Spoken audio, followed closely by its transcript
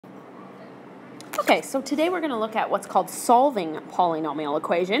Okay, so today we're going to look at what's called solving polynomial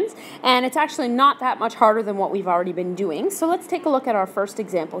equations, and it's actually not that much harder than what we've already been doing. So let's take a look at our first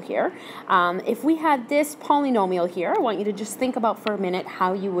example here. If we had this polynomial here, I want you to just think about for a minute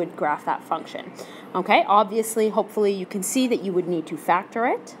how you would graph that function. Okay, obviously, hopefully you can see that you would need to factor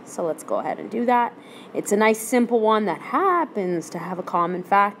it, so let's go ahead and do that. It's a nice simple one that happens to have a common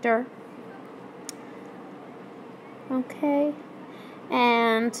factor. Okay,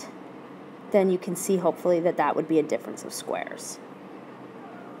 and then you can see hopefully that that would be a difference of squares.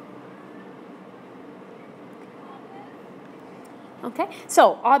 Okay,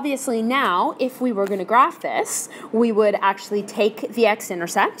 so obviously now if we were going to graph this, we would actually take the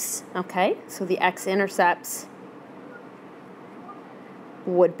x-intercepts. Okay, so the x-intercepts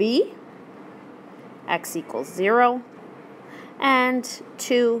would be x equals 0 and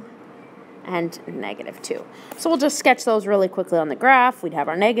 2 and -2. So we'll just sketch those really quickly on the graph. We'd have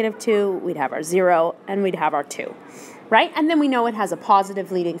our -2, we'd have our 0, and we'd have our 2, right? And then we know it has a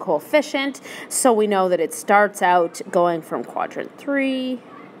positive leading coefficient, so we know that it starts out going from quadrant 3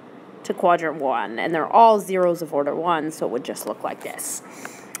 to quadrant 1, and they're all zeros of order 1, so it would just look like this.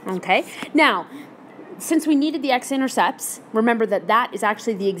 Okay, now, since we needed the x-intercepts, remember that that is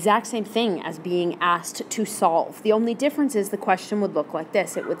actually the exact same thing as being asked to solve. The only difference is the question would look like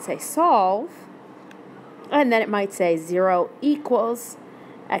this. It would say solve, and then it might say 0 equals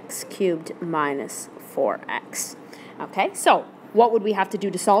x cubed minus 4x. Okay, so what would we have to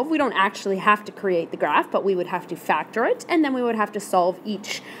do to solve? We don't actually have to create the graph, but we would have to factor it, and then we would have to solve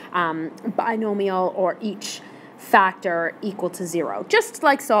each binomial or each factor equal to 0, just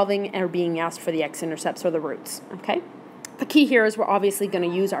like solving or being asked for the x-intercepts or the roots, okay? The key here is we're obviously going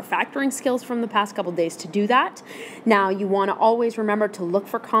to use our factoring skills from the past couple days to do that. Now, you want to always remember to look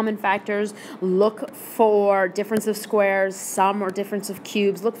for common factors, look for difference of squares, sum or difference of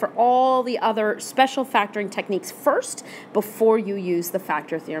cubes, look for all the other special factoring techniques first before you use the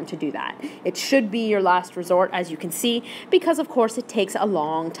factor theorem to do that. It should be your last resort, as you can see, because of course it takes a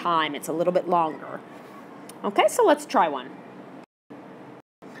long time. It's a little bit longer. Okay, so let's try one.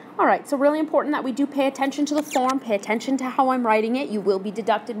 All right, so really important that we do pay attention to the form, pay attention to how I'm writing it. You will be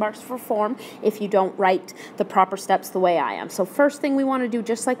deducted marks for form if you don't write the proper steps the way I am. So first thing we want to do,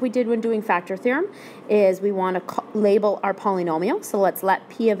 just like we did when doing factor theorem, is we want to label our polynomial. So let's let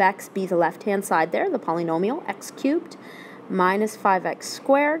p of x be the left-hand side there, the polynomial, x cubed minus 5x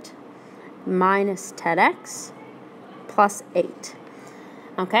squared minus 10x plus 8.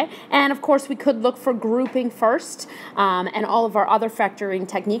 Okay, and of course we could look for grouping first and all of our other factoring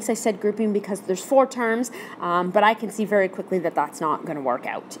techniques. I said grouping because there's 4 terms, but I can see very quickly that that's not going to work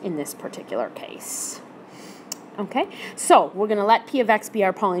out in this particular case. Okay, so we're going to let p of x be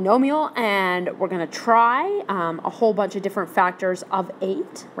our polynomial, and we're going to try a whole bunch of different factors of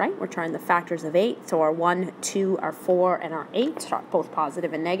 8, right? We're trying the factors of 8, so our 1, 2, our 4, and our 8, both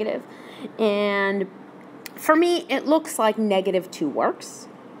positive and negative. And for me, it looks like -2 works.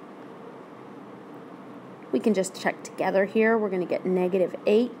 We can just check together here. We're going to get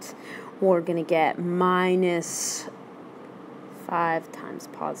 -8. We're going to get minus 5 times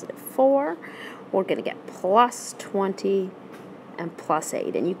positive 4. We're going to get plus 20 and plus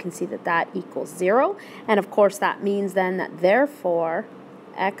 8. And you can see that that equals 0. And of course, that means then that therefore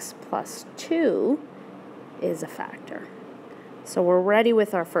x plus 2 is a factor. So we're ready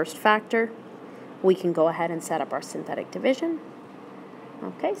with our first factor. We can go ahead and set up our synthetic division.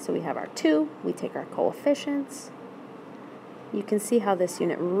 Okay, so we have our 2, we take our coefficients. You can see how this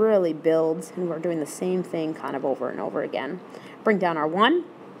unit really builds, and we're doing the same thing kind of over and over again. Bring down our 1,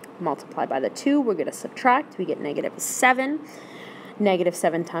 multiply by the 2, we're going to subtract, we get -7.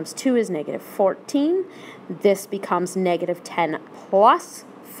 -7 times 2 is -14. This becomes -10 plus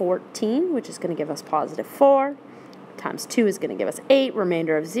 14, which is going to give us positive 4, times 2 is going to give us 8,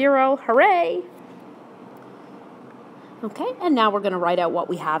 remainder of 0, hooray! Okay, and now we're going to write out what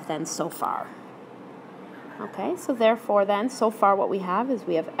we have then so far. Okay, so therefore then, so far what we have is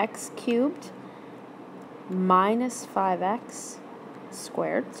we have x cubed minus 5x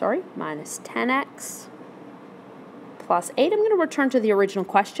squared, minus 10x plus 8. I'm going to return to the original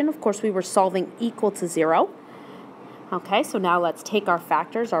question. Of course, we were solving equal to 0. Okay, so now let's take our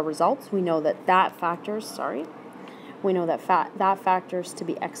factors, our results. We know that that factors, we know that that factors to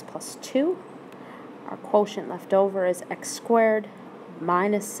be x plus 2. Our quotient left over is x squared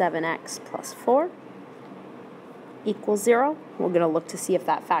minus 7x plus 4 equals 0. We're going to look to see if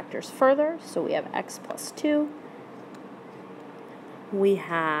that factors further. So we have x plus 2. We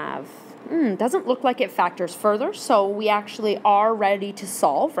have, doesn't look like it factors further, so we actually are ready to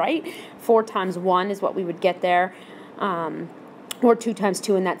solve, right? 4 times 1 is what we would get there. or 2 times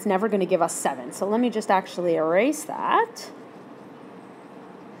 2, and that's never going to give us 7. So let me just actually erase that.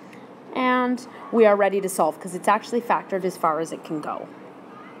 And we are ready to solve because it's actually factored as far as it can go.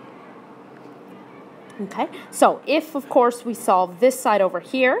 Okay, so if, of course, we solve this side over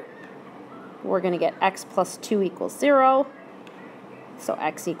here, we're going to get x plus 2 equals 0. So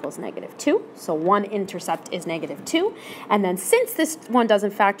x equals -2. So one intercept is -2. And then since this one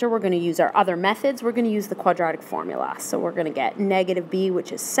doesn't factor, we're going to use our other methods. We're going to use the quadratic formula. So we're going to get -b,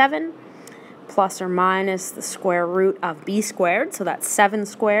 which is 7, plus or minus the square root of b squared. So that's 7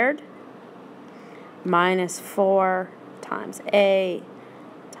 squared, minus 4 times a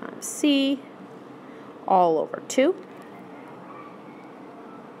times c, all over 2.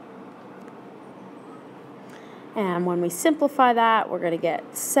 And when we simplify that, we're going to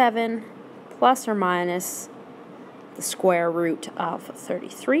get 7 plus or minus the square root of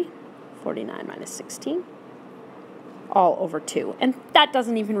 33, 49 minus 16, all over 2. And that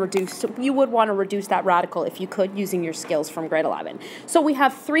doesn't even reduce. So you would want to reduce that radical if you could using your skills from grade 11. So we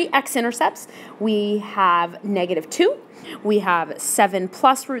have 3 x-intercepts. We have -2. We have 7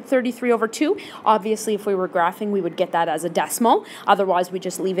 plus root 33 over 2. Obviously, if we were graphing, we would get that as a decimal. Otherwise, we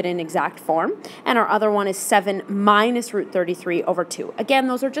just leave it in exact form. And our other one is 7 minus root 33 over 2. Again,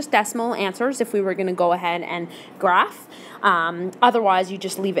 those are just decimal answers if we were going to go ahead and graph. Otherwise, you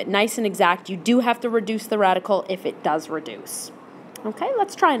just leave it nice and exact. You do have to reduce the radical if it does reduce. Okay,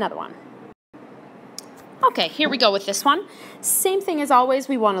 let's try another one. Okay, here we go with this one. Same thing as always,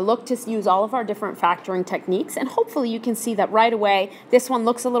 we want to look to use all of our different factoring techniques, and hopefully you can see that right away. This one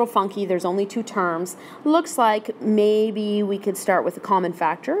looks a little funky. There's only 2 terms. Looks like maybe we could start with a common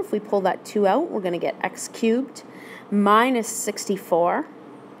factor. If we pull that 2 out, we're going to get x cubed minus 64.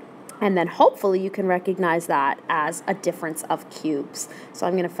 And then hopefully you can recognize that as a difference of cubes. So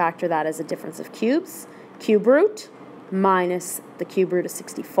I'm going to factor that as a difference of cubes. Cube root minus the cube root of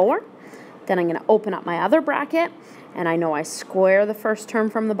 64. Then I'm going to open up my other bracket, and I know I square the first term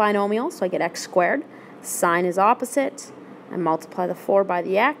from the binomial, so I get x squared. Sign is opposite. I multiply the 4 by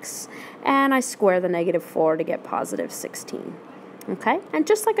the x, and I square the -4 to get positive 16. Okay, and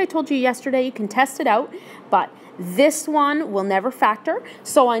just like I told you yesterday, you can test it out, but this one will never factor,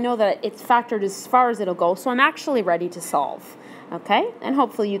 so I know that it's factored as far as it'll go, so I'm actually ready to solve. Okay, and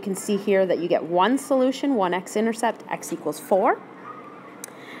hopefully you can see here that you get one solution, one x-intercept, x equals 4.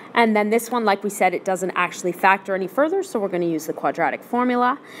 And then this one, like we said, it doesn't actually factor any further, so we're going to use the quadratic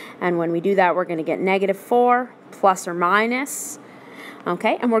formula. And when we do that, we're going to get -4 plus or minus.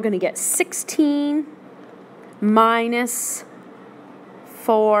 Okay, and we're going to get 16 minus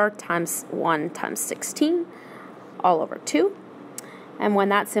 4 times 1 times 16, all over 2. And when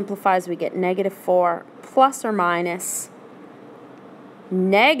that simplifies, we get -4 plus or minus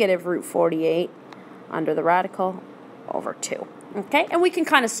negative root 48 under the radical over 2. Okay, and we can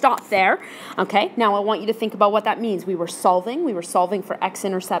kind of stop there. Okay, now I want you to think about what that means. We were solving for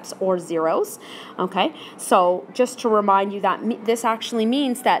x-intercepts or zeros. Okay, so just to remind you that this actually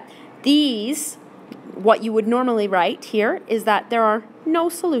means that these, what you would normally write here is that there are no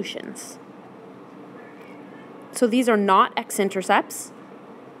solutions. So these are not x-intercepts.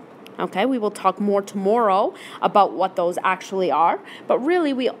 Okay, we will talk more tomorrow about what those actually are, but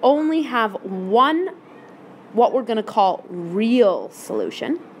really we only have one, what we're going to call real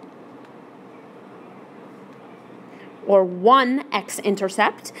solution, or one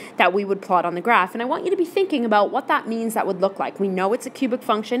x-intercept that we would plot on the graph. And I want you to be thinking about what that means that would look like. We know it's a cubic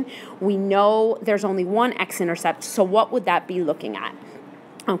function. We know there's only one x-intercept, so what would that be looking at?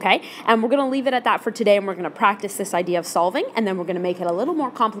 Okay, and we're going to leave it at that for today, and we're going to practice this idea of solving, and then we're going to make it a little more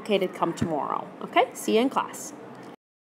complicated come tomorrow. Okay, see you in class.